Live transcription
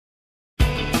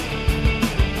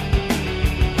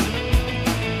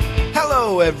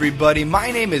Hello everybody, my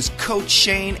name is Coach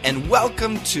Shane and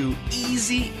welcome to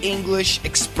Easy English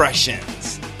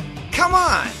Expressions. Come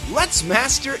on, let's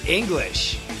master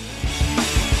English.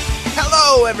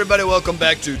 Hello everybody, welcome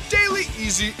back to Daily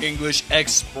Easy English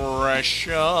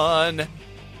Expression.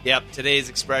 Yep, today's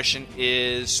expression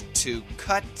is to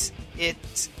cut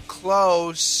it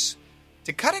close.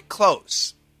 To cut it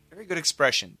close. Very good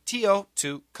expression. T-O,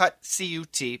 to cut,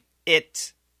 C-U-T,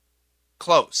 it,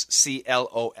 close,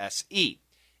 C-L-O-S-E.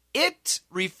 It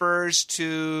refers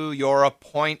to your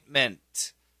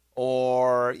appointment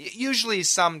or usually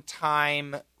some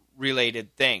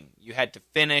time-related thing. You had to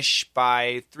finish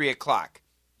by 3 o'clock.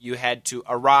 You had to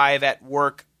arrive at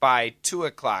work by 2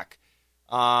 o'clock.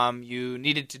 You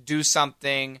needed to do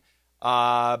something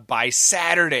by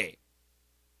Saturday.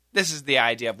 This is the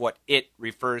idea of what it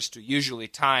refers to, usually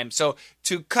time. So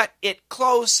to cut it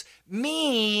close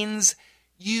means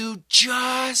you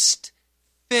just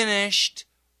finished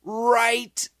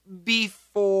right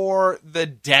before the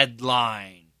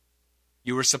deadline.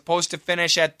 You were supposed to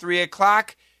finish at 3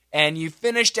 o'clock, and you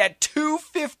finished at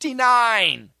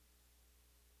 2:59.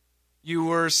 You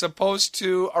were supposed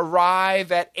to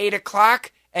arrive at 8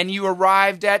 o'clock, and you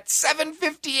arrived at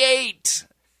 7:58.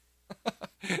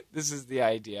 This is the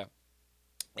idea.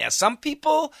 Yeah, some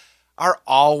people are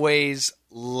always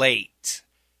late.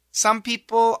 Some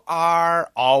people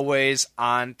are always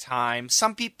on time.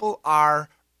 Some people are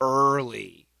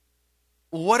early.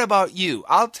 What about you?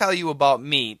 I'll tell you about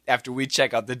me after we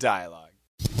check out the dialogue.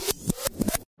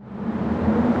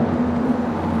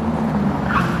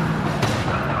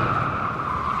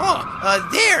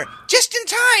 There! Just in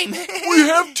time! We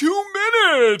have 2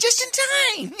 minutes! Just in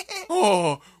time!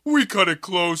 Oh, we cut it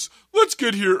close. Let's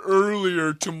get here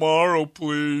earlier tomorrow,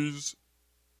 please.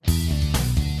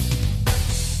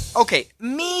 Okay,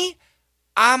 me,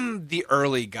 I'm the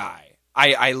early guy.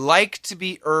 I like to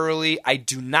be early. I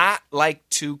do not like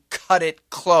to cut it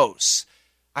close.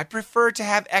 I prefer to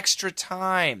have extra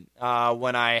time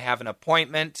when I have an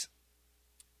appointment,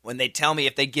 when they tell me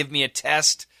if they give me a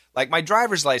test. Like my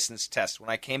driver's license test. When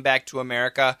I came back to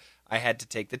America, I had to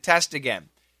take the test again.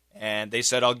 And they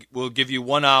said, we'll give you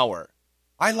 1 hour.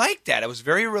 I liked that. It was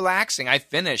very relaxing. I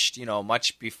finished,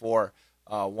 much before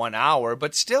 1 hour.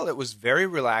 But still, it was very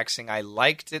relaxing. I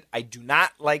liked it. I do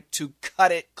not like to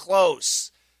cut it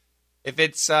close. If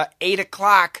it's 8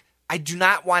 o'clock, I do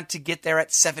not want to get there at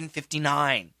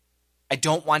 7:59. I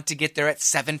don't want to get there at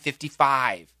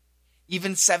 7:55.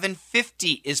 Even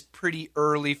 7:50 is pretty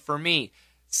early for me.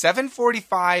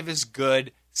 7:45 is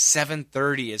good.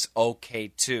 7:30 is okay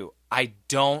too. I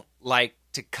don't like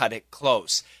to cut it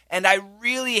close. And I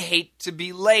really hate to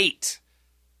be late.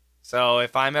 So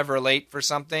if I'm ever late for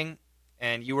something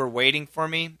and you were waiting for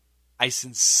me, I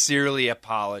sincerely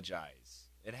apologize.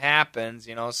 It happens,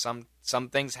 some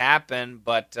things happen,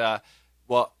 but, I'm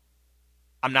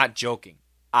not joking.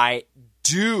 I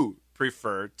do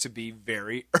prefer to be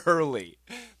very early.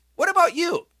 What about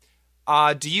you?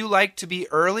 Do you like to be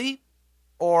early,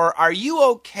 or are you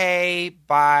okay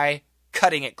by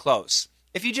cutting it close?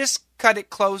 If you just cut it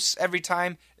close every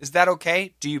time, is that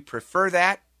okay? Do you prefer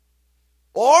that?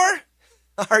 Or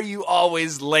are you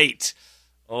always late?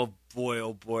 Oh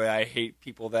boy, I hate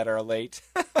people that are late.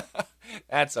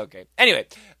 That's okay. Anyway,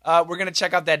 we're going to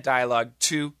check out that dialogue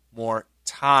 2 more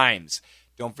times.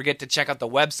 Don't forget to check out the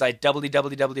website,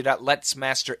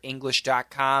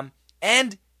 www.letsmasterenglish.com.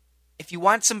 And if you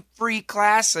want some free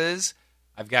classes,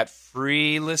 I've got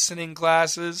free listening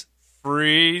classes,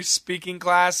 free speaking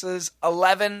classes,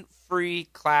 11 free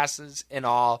classes in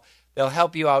all. They'll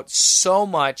help you out so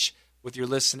much with your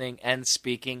listening and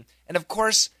speaking. And of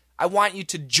course, I want you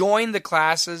to join the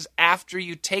classes after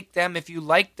you take them. If you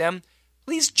like them,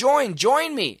 please join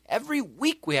me. Every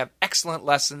week we have excellent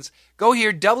lessons. Go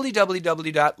here,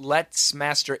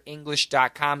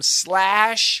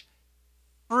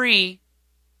 www.letsmasterenglish.com/free.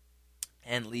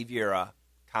 And leave your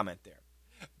comment there.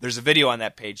 There's a video on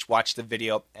that page. Watch the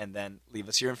video and then leave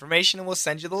us your information and we'll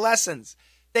send you the lessons.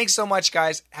 Thanks so much,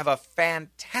 guys. Have a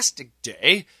fantastic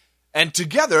day. And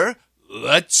together,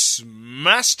 let's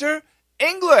master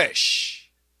English.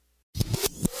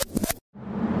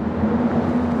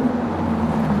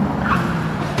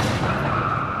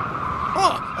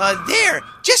 There!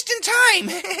 Just in time!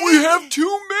 We have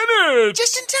 2 minutes!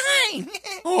 Just in time!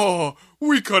 Oh,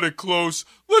 we cut it close.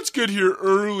 Let's get here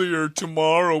earlier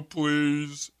tomorrow,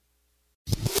 please.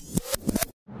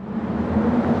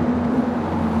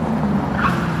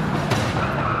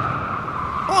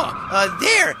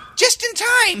 There! Just in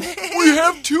time! We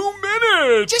have 2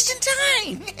 minutes! Just in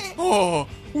time! Oh,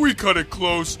 we cut it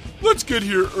close. Let's get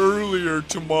here earlier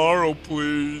tomorrow,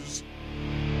 please.